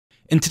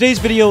In today's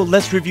video,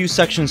 let's review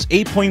sections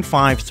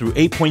 8.5 through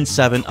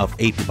 8.7 of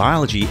AP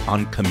Biology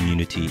on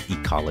community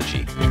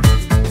ecology.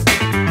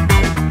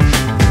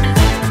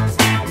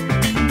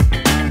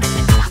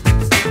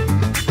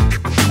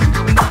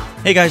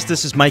 Hey guys,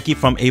 this is Mikey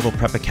from Avo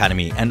Prep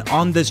Academy, and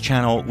on this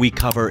channel, we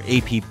cover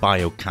AP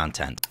Bio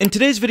content. In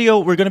today's video,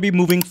 we're going to be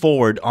moving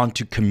forward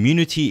onto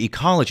community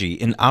ecology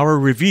in our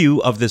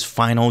review of this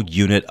final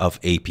unit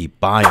of AP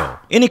Bio.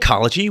 In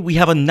ecology, we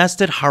have a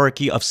nested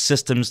hierarchy of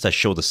systems that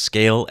show the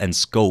scale and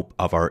scope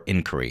of our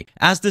inquiry.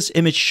 As this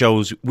image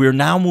shows, we're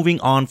now moving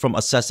on from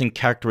assessing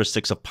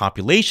characteristics of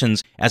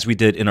populations, as we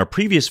did in our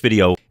previous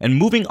video, and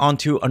moving on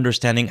to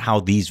understanding how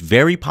these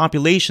very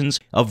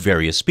populations of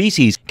various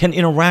species can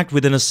interact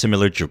within a similar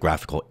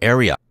geographical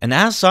area. And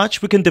as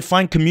such, we can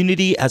define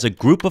community as a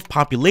group of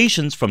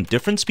populations from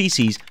different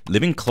species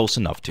living close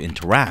enough to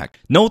interact.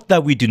 Note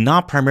that we do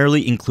not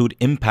primarily include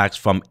impacts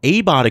from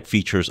abiotic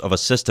features of a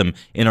system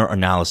in our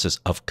analysis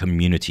of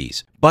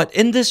communities. But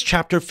in this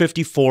chapter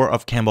 54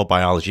 of Campbell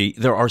Biology,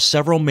 there are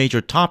several major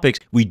topics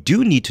we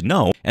do need to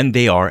know, and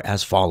they are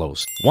as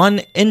follows. 1.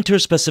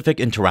 Interspecific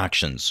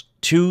interactions.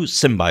 2.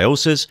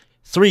 Symbiosis.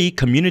 3.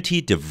 Community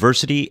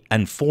diversity,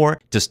 and 4.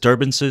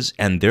 Disturbances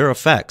and their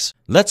effects.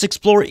 Let's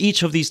explore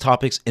each of these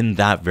topics in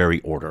that very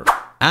order.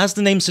 As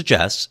the name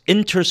suggests,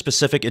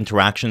 interspecific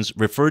interactions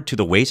refer to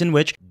the ways in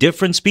which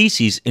different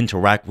species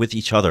interact with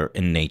each other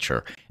in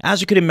nature. As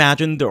you can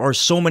imagine, there are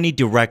so many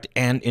direct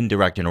and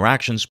indirect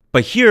interactions,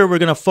 but here we're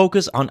going to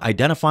focus on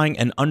identifying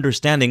and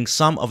understanding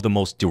some of the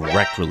most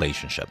direct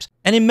relationships.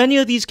 And in many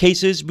of these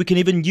cases, we can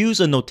even use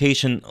a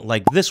notation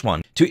like this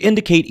one to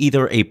indicate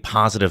either a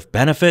positive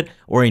benefit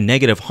or a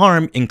negative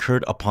harm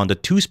incurred upon the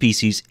two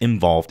species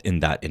involved in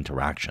that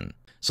interaction.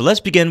 So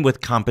let's begin with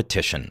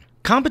competition.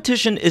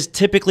 Competition is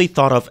typically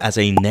thought of as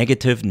a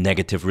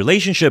negative-negative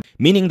relationship,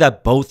 meaning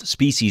that both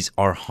species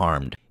are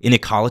harmed. In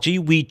ecology,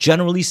 we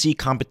generally see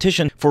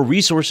competition for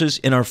resources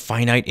in our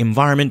finite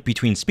environment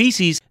between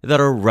species that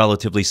are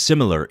relatively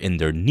similar in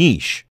their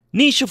niche.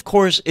 Niche, of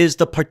course, is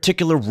the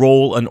particular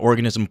role an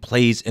organism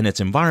plays in its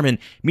environment,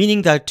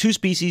 meaning that two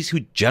species who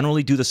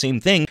generally do the same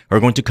thing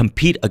are going to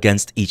compete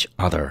against each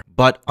other.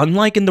 But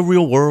unlike in the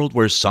real world,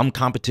 where some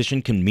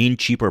competition can mean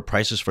cheaper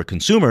prices for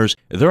consumers,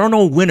 there are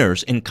no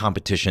winners in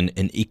competition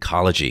in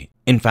ecology.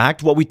 In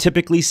fact, what we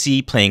typically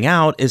see playing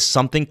out is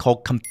something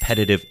called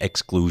competitive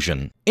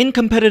exclusion. In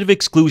competitive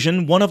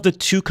exclusion, one of the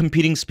two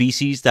competing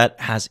species that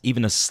has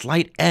even a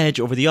slight edge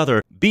over the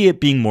other, be it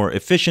being more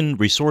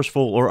efficient,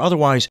 resourceful, or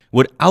otherwise,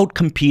 would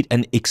outcompete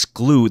and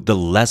exclude the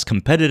less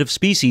competitive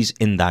species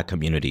in that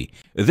community.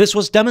 This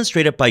was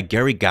demonstrated by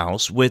Gary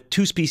Gauss with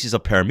two species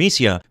of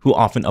Paramecia who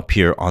often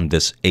appear on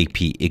this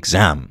AP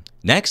exam.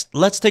 Next,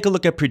 let's take a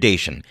look at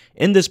predation.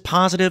 In this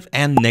positive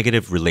and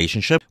negative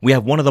relationship, we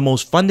have one of the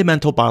most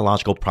fundamental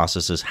biological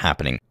processes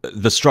happening,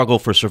 the struggle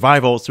for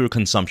survival through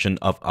consumption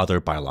of other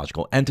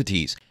biological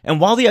entities.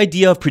 And while the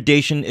idea of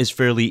predation is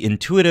fairly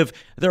intuitive,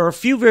 there are a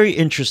few very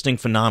interesting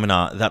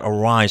phenomena that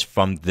arise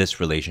from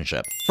this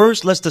relationship.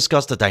 First, let's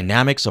discuss the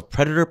dynamics of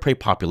predator-prey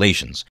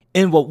populations.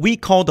 In what we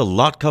call the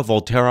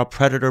Lotka-Volterra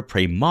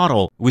predator-prey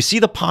model, we see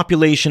the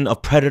population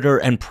of predator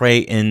and prey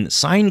in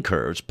sine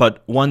curves,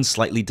 but one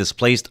slightly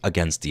displaced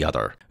against the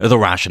other. The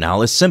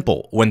rationale is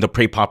simple. When the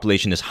prey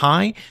population is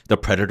high, the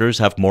predators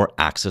have more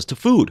access to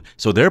food,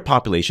 so their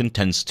population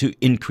tends to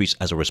increase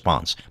as a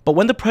response. But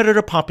when the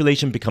predator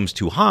population becomes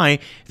too high,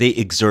 they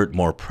exert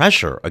more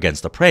pressure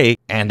against the prey,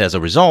 and as a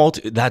result,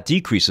 that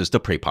decreases the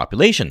prey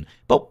population.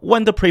 But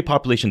when the prey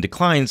population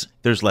declines,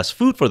 there's less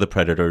food for the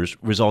predators,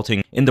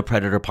 resulting in the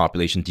predator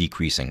population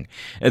decreasing.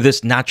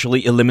 This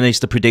naturally eliminates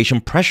the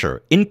predation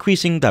pressure,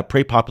 increasing that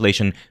prey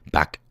population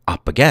back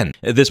up again.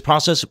 This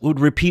process would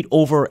repeat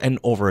over and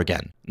over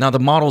again. Now, the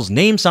model's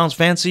name sounds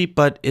fancy,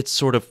 but it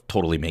sort of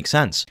totally makes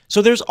sense.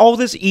 So there's all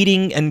this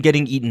eating and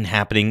getting eaten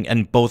happening,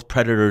 and both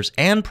predators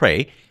and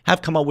prey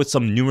have come up with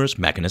some numerous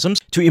mechanisms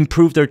to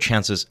improve their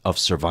chances of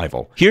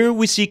survival. Here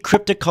we see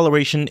cryptic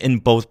coloration in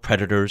both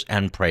predators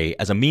and prey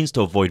as a means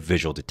to avoid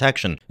visual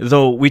detection,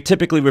 though we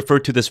typically refer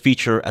to this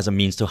feature as a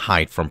means to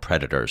hide from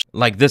predators,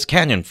 like this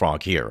canyon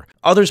frog here.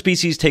 Other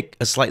species take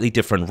a slightly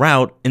different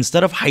route.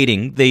 Instead of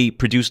hiding, they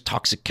produce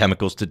toxic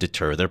chemicals to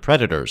deter their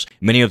predators.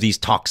 Many of these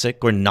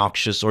toxic or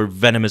noxious or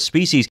venomous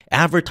species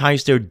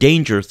advertise their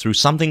danger through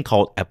something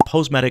called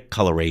aposematic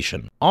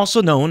coloration.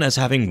 Also known as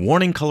having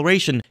warning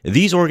coloration,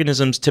 these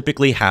organisms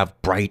typically have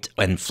bright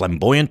and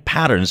flamboyant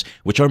patterns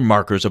which are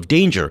markers of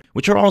danger,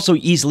 which are also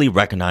easily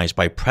recognized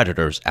by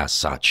predators as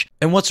such.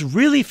 And what's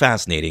really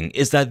fascinating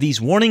is that these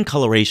warning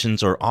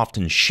colorations are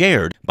often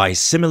shared by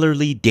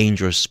similarly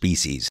dangerous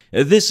species.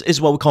 This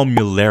is what we call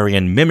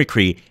Mullerian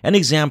mimicry, and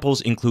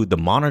examples include the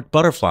monarch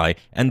butterfly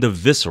and the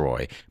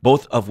viceroy,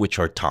 both of which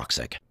are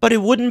toxic. But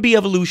it wouldn't be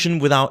evolution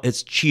without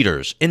its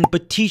cheaters. In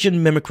Batesian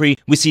mimicry,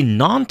 we see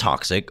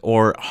non-toxic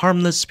or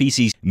harmless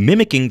species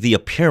mimicking the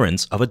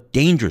appearance of a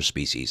dangerous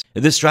species.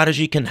 This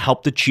strategy can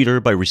help the cheater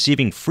by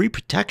receiving free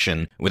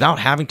protection without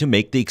having to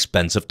make the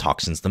expensive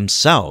toxins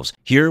themselves.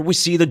 Here we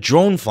see the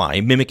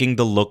dronefly mimicking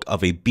the look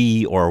of a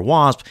bee or a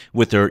wasp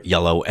with their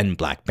yellow and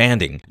black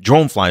banding.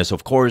 Droneflies,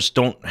 of course,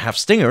 don't have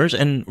stingers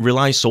and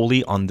rely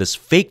solely on this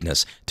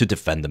fakeness to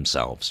defend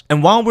themselves.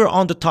 And while we're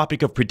on the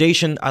topic of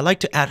predation, I like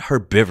to add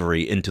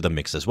herbivory into the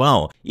mix as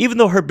well. Even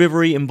though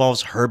herbivory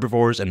involves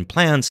herbivores and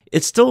plants,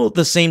 it's still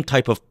the same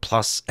type of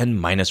plus and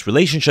minus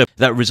relationship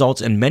that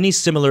results in many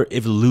similar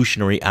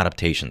evolutionary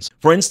adaptations.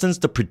 For instance,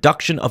 the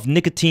production of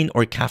nicotine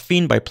or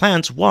caffeine by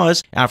plants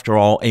was, after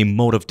all, a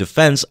mode of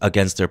defense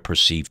against their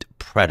perceived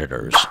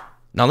predators.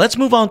 Now let's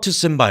move on to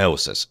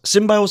symbiosis.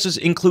 Symbiosis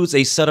includes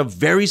a set of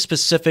very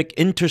specific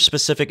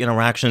interspecific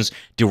interactions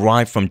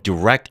derived from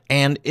direct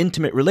and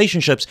intimate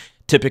relationships,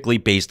 typically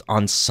based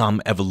on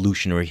some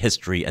evolutionary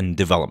history and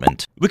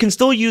development. We can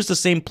still use the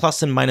same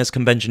plus and minus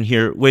convention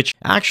here, which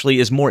actually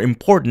is more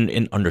important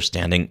in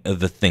understanding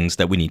the things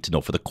that we need to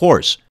know for the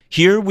course.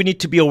 Here, we need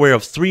to be aware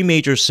of three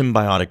major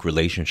symbiotic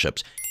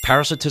relationships: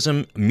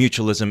 parasitism,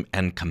 mutualism,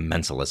 and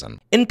commensalism.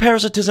 In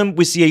parasitism,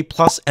 we see a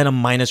plus and a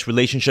minus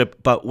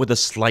relationship, but with a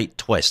slight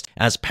twist,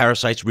 as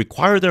parasites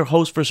require their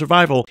host for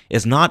survival.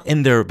 It's not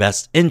in their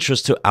best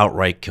interest to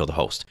outright kill the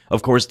host.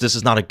 Of course, this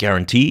is not a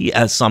guarantee,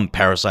 as some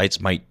parasites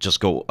might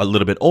just go a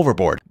little bit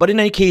overboard. But in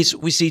any case,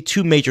 we see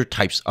two major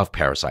types of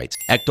parasites: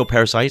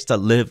 ectoparasites that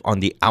live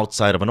on the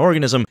outside of an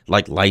organism,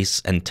 like lice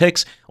and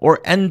ticks, or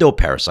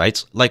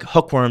endoparasites, like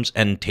hookworms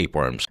and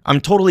tapeworms.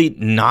 I'm totally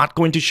not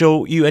going to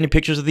show you any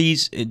pictures of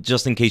these,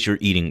 just in case you're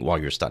eating while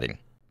you're studying.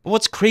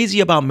 What's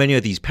crazy about many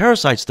of these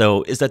parasites,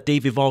 though, is that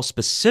they've evolved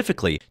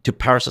specifically to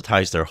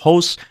parasitize their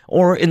hosts,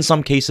 or in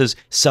some cases,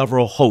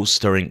 several hosts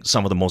during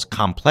some of the most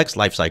complex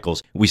life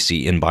cycles we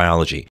see in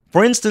biology.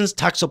 For instance,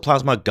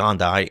 Toxoplasma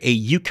gondii,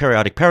 a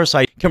eukaryotic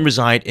parasite, can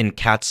reside in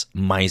cats,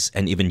 mice,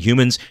 and even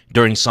humans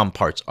during some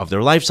parts of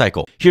their life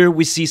cycle. Here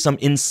we see some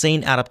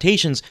insane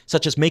adaptations,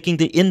 such as making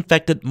the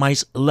infected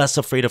mice less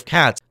afraid of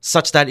cats,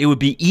 such that it would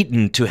be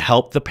eaten to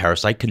help the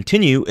parasite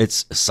continue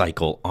its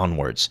cycle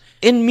onwards.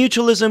 In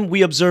mutualism,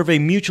 we observe a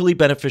mutually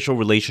beneficial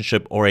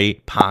relationship, or a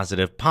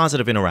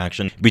positive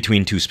interaction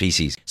between two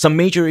species. Some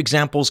major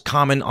examples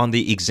common on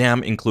the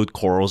exam include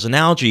corals and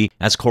algae,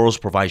 as corals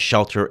provide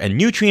shelter and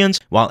nutrients,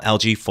 while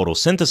algae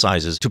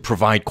photosynthesizes to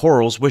provide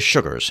corals with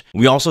sugars.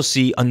 We also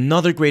see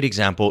another great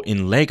example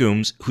in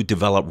legumes, who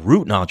develop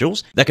root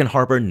nodules that can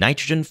harbor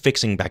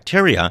nitrogen-fixing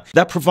bacteria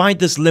that provide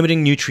this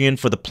limiting nutrient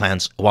for the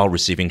plants while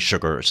receiving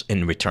sugars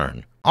in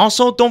return.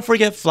 Also, don't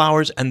forget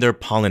flowers and their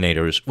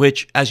pollinators,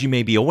 which, as you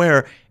may be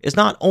aware, is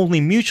not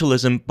only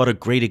mutualism, but a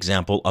great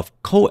example of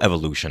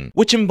coevolution,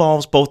 which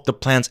involves both the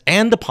plants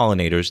and the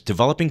pollinators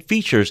developing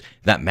features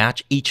that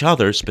match each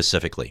other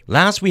specifically.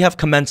 Last, we have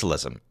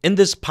commensalism. In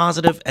this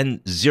positive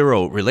and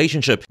zero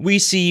relationship, we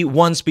see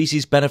one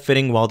species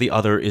benefiting while the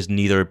other is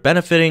neither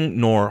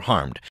benefiting nor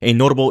harmed. A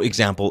notable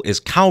example is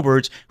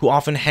cowbirds, who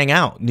often hang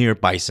out near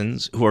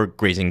bisons who are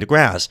grazing the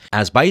grass.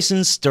 As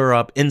bisons stir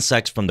up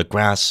insects from the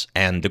grass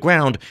and the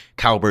ground,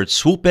 cowbirds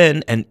swoop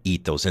in and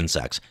eat those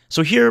insects.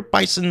 So here,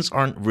 bisons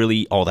aren't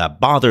really all that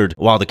bothered,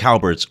 while the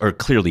cowbirds are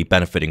clearly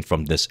benefiting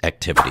from this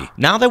activity.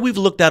 Now that we've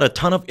looked at a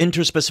ton of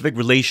interspecific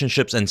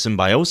relationships and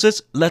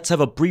symbiosis, let's have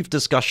a brief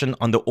discussion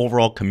on the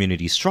overall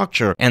community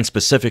structure, and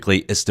specifically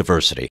its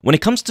diversity. When it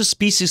comes to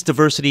species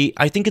diversity,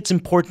 I think it's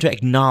important to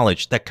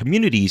acknowledge that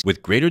communities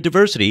with greater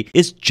diversity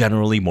is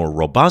generally more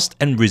robust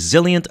and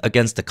resilient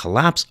against the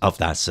collapse of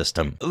that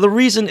system. The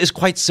reason is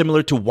quite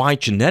similar to why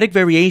genetic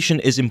variation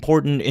is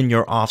important in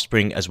your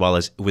offspring as well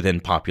as within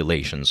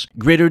populations.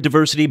 Greater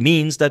diversity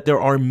means that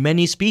there are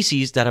many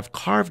species that have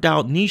carved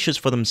out niches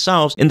for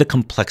themselves in the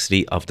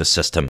complexity of the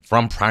system.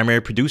 From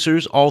primary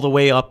producers all the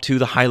way up to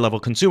the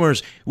high-level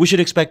consumers, we should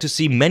expect to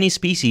see many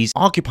species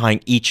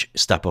occupying each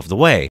step of the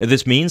way.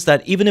 This means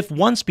that even if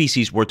one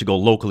species were to go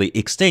locally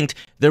extinct,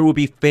 there will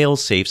be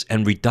fail-safes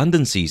and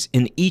redundancies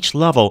in each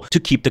level to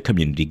keep the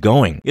community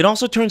going. It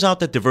also turns out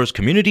that diverse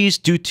communities,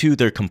 due to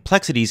their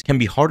complexities, can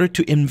be harder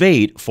to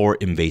invade for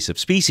invasive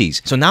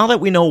species. So now that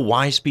we know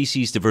why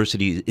species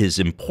diversity is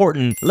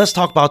important, let's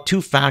talk about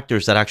two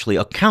factors that actually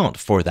account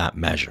for that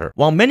measure.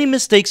 While many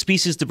mistake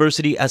species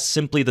diversity as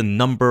simply the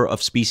number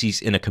of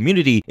species in a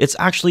community, it's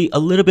actually a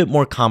little bit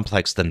more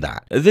complex than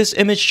that. This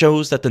image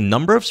shows that the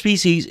number of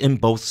species in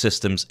both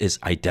systems is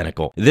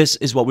identical. This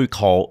is what we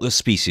call the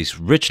species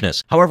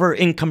richness. However,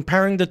 in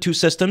comparing the two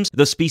systems,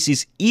 the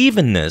species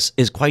evenness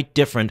is quite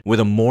different, with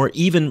a more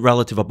even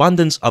relative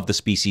abundance of the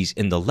species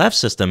in the left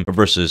system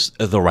versus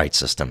the right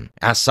system.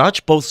 As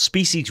such, both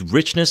species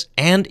richness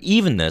and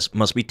evenness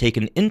must be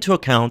taken into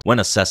account account when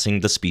assessing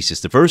the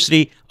species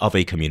diversity of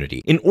a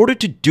community. In order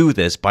to do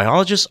this,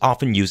 biologists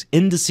often use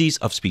indices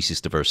of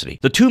species diversity.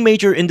 The two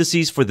major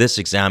indices for this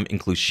exam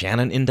include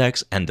Shannon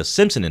Index and the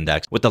Simpson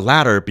Index, with the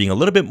latter being a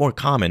little bit more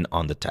common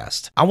on the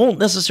test. I won't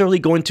necessarily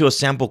go into a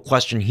sample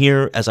question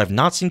here, as I've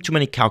not seen too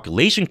many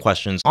calculation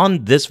questions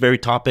on this very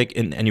topic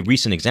in any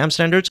recent exam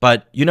standards,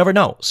 but you never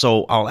know,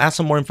 so I'll add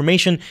some more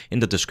information in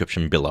the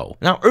description below.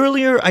 Now,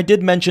 earlier I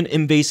did mention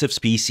invasive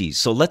species,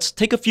 so let's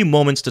take a few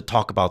moments to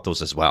talk about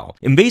those as well.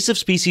 Invasive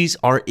species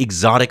are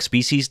exotic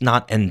species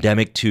not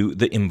endemic to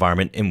the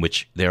environment in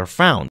which they are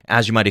found.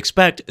 As you might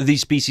expect,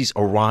 these species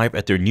arrive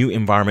at their new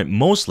environment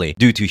mostly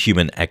due to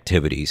human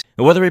activities.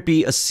 Whether it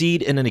be a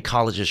seed in an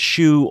ecologist's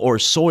shoe or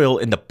soil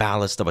in the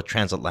ballast of a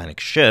transatlantic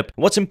ship,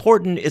 what's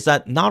important is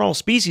that not all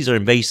species are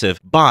invasive,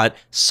 but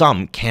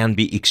some can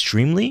be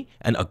extremely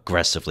and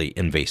aggressively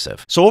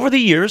invasive. So over the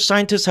years,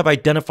 scientists have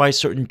identified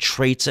certain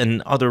traits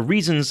and other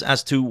reasons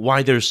as to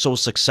why they're so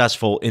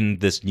successful in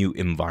this new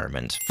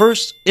environment.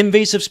 First,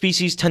 invasive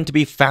species tend to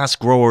be fast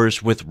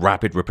growers with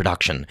rapid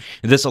reproduction.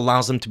 This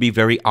allows them to be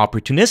very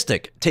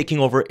opportunistic, taking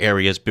over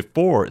areas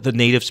before the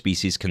native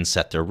species can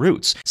set their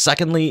roots.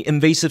 Secondly,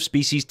 invasive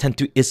species tend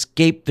to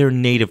escape their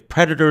native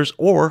predators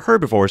or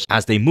herbivores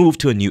as they move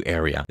to a new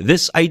area.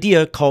 This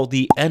idea, called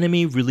the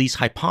enemy release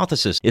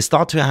hypothesis, is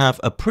thought to have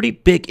a pretty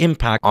big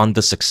impact on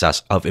the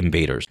success of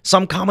invaders.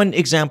 Some common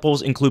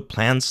examples include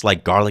plants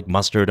like garlic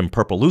mustard and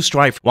purple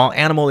loosestrife, while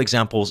animal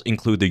examples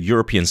include the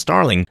European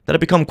starling that have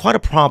become quite a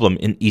problem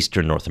in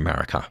eastern North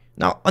America.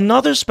 Now,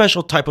 another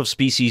special type of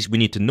species we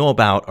need to know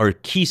about are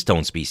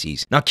keystone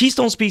species. Now,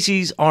 keystone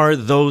species are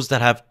those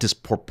that have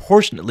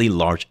disproportionately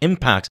large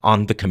impacts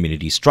on the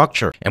community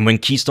structure. And when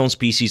keystone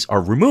species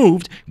are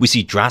removed, we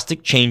see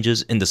drastic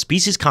changes in the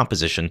species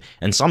composition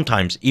and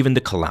sometimes even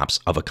the collapse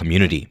of a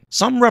community.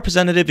 Some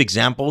representative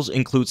examples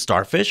include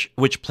starfish,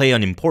 which play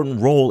an important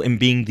role in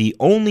being the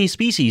only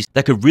species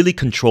that could really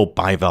control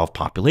bivalve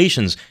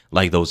populations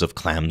like those of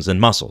clams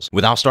and mussels.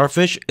 Without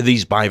starfish,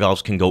 these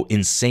bivalves can go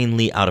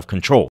insanely out of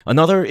control.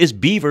 Another is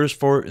beavers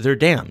for their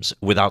dams.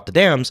 Without the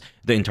dams,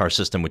 the entire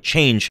system would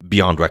change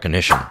beyond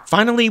recognition.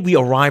 Finally, we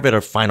arrive at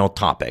our final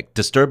topic,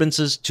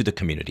 disturbances to the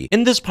community.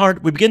 In this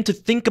part, we begin to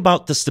think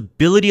about the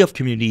stability of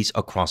communities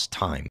across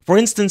time. For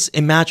instance,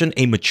 imagine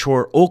a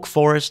mature oak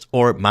forest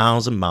or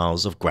miles and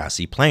miles of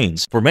grassy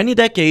plains. For many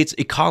decades,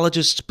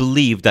 ecologists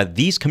believed that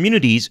these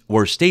communities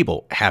were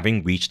stable,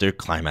 having reached their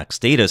climax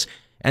status,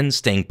 and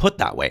staying put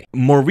that way.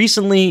 More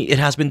recently, it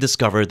has been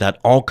discovered that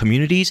all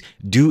communities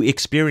do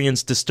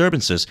experience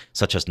disturbances,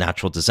 such as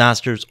natural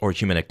disasters or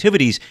human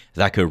activities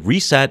that could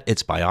reset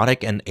its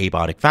biotic and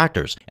abiotic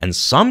factors. And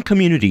some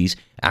communities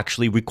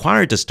actually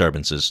require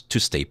disturbances to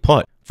stay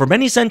put. For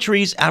many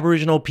centuries,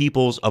 Aboriginal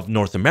peoples of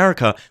North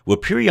America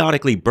would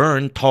periodically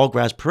burn tall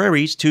grass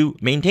prairies to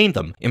maintain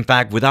them. In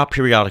fact, without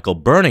periodical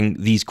burning,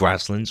 these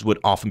grasslands would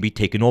often be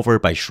taken over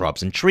by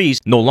shrubs and trees,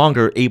 no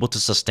longer able to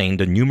sustain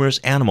the numerous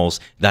animals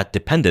that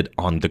depended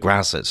on the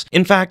grasses.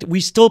 In fact,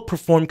 we still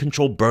perform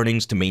controlled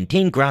burnings to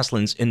maintain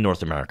grasslands in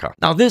North America.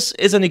 Now, this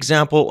is an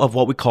example of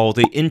what we call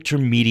the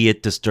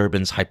intermediate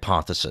disturbance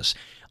hypothesis.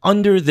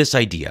 Under this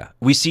idea,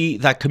 we see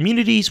that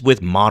communities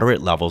with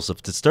moderate levels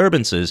of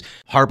disturbances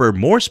harbor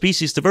more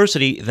species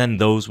diversity than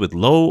those with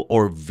low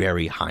or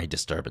very high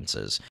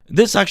disturbances.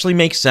 This actually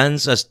makes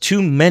sense, as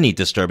too many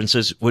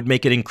disturbances would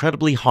make it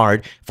incredibly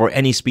hard for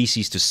any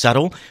species to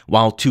settle,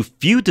 while too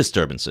few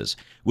disturbances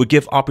would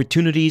give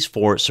opportunities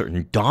for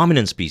certain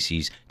dominant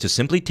species to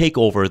simply take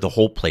over the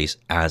whole place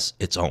as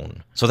its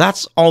own. So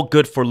that's all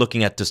good for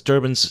looking at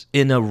disturbance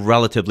in a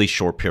relatively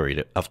short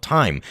period of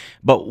time.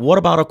 But what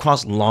about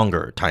across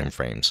longer time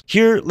frames?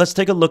 Here, let's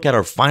take a look at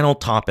our final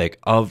topic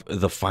of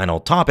the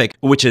final topic,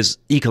 which is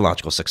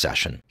ecological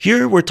succession.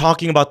 Here, we're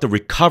talking about the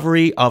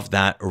recovery of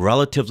that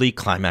relatively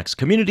climax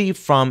community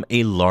from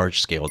a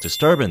large-scale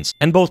disturbance.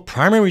 And both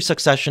primary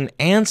succession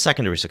and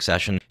secondary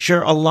succession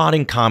share a lot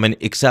in common,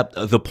 except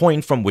the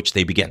point from which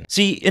they begin.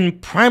 See, in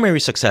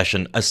primary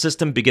succession, a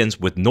system begins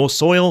with no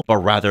soil, but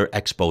rather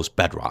exposed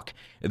bedrock.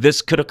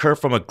 This could occur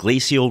from a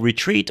glacial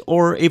retreat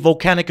or a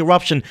volcanic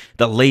eruption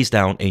that lays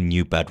down a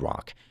new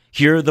bedrock.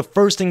 Here, the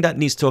first thing that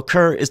needs to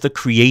occur is the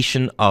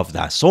creation of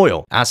that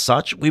soil. As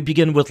such, we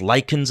begin with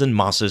lichens and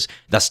mosses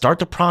that start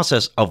the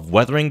process of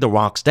weathering the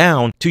rocks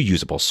down to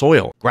usable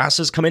soil.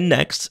 Grasses come in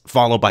next,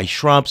 followed by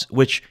shrubs,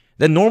 which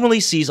then normally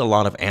sees a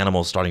lot of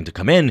animals starting to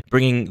come in,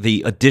 bringing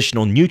the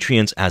additional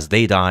nutrients as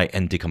they die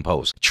and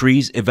decompose.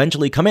 Trees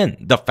eventually come in,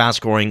 the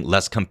fast-growing,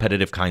 less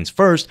competitive kinds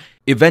first,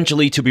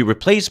 eventually to be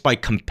replaced by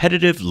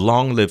competitive,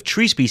 long-lived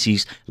tree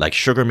species like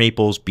sugar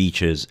maples,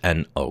 beeches,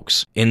 and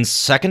oaks. In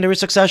secondary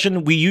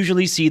succession, we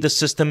usually see the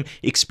system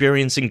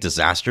experiencing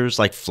disasters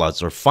like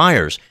floods or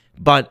fires,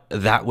 but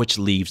that which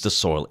leaves the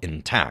soil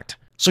intact.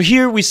 So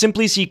here we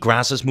simply see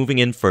grasses moving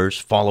in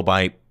first, followed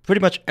by pretty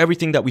much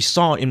everything that we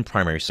saw in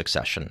primary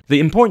succession. The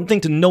important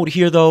thing to note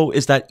here though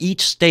is that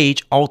each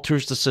stage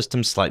alters the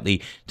system slightly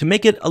to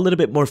make it a little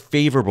bit more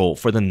favorable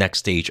for the next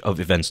stage of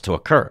events to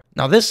occur.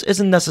 Now this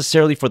isn't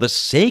necessarily for the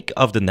sake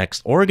of the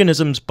next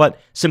organisms, but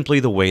simply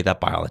the way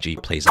that biology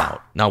plays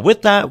out. Now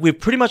with that, we've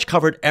pretty much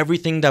covered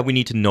everything that we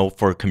need to know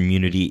for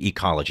community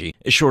ecology,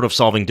 short of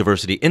solving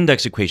diversity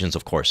index equations,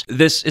 of course.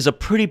 This is a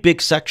pretty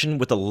big section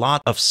with a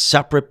lot of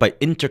separate but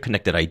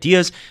interconnected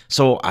ideas,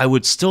 so I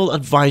would still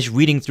advise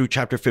reading through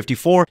chapter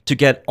 54 to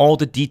get all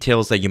the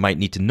details that you might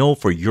need to know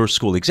for your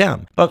school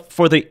exam. But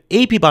for the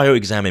AP Bio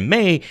exam in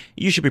May,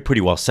 you should be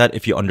pretty well set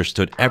if you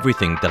understood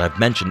everything that I've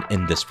mentioned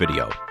in this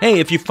video. Hey,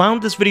 if you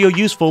found this video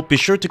useful, be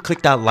sure to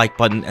click that like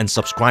button and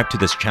subscribe to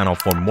this channel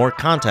for more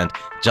content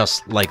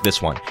just like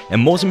this one.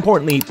 And most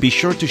importantly, be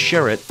sure to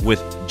share it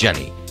with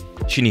Jenny.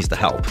 She needs the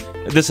help.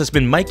 This has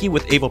been Mikey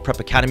with Able Prep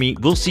Academy.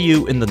 We'll see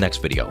you in the next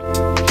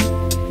video.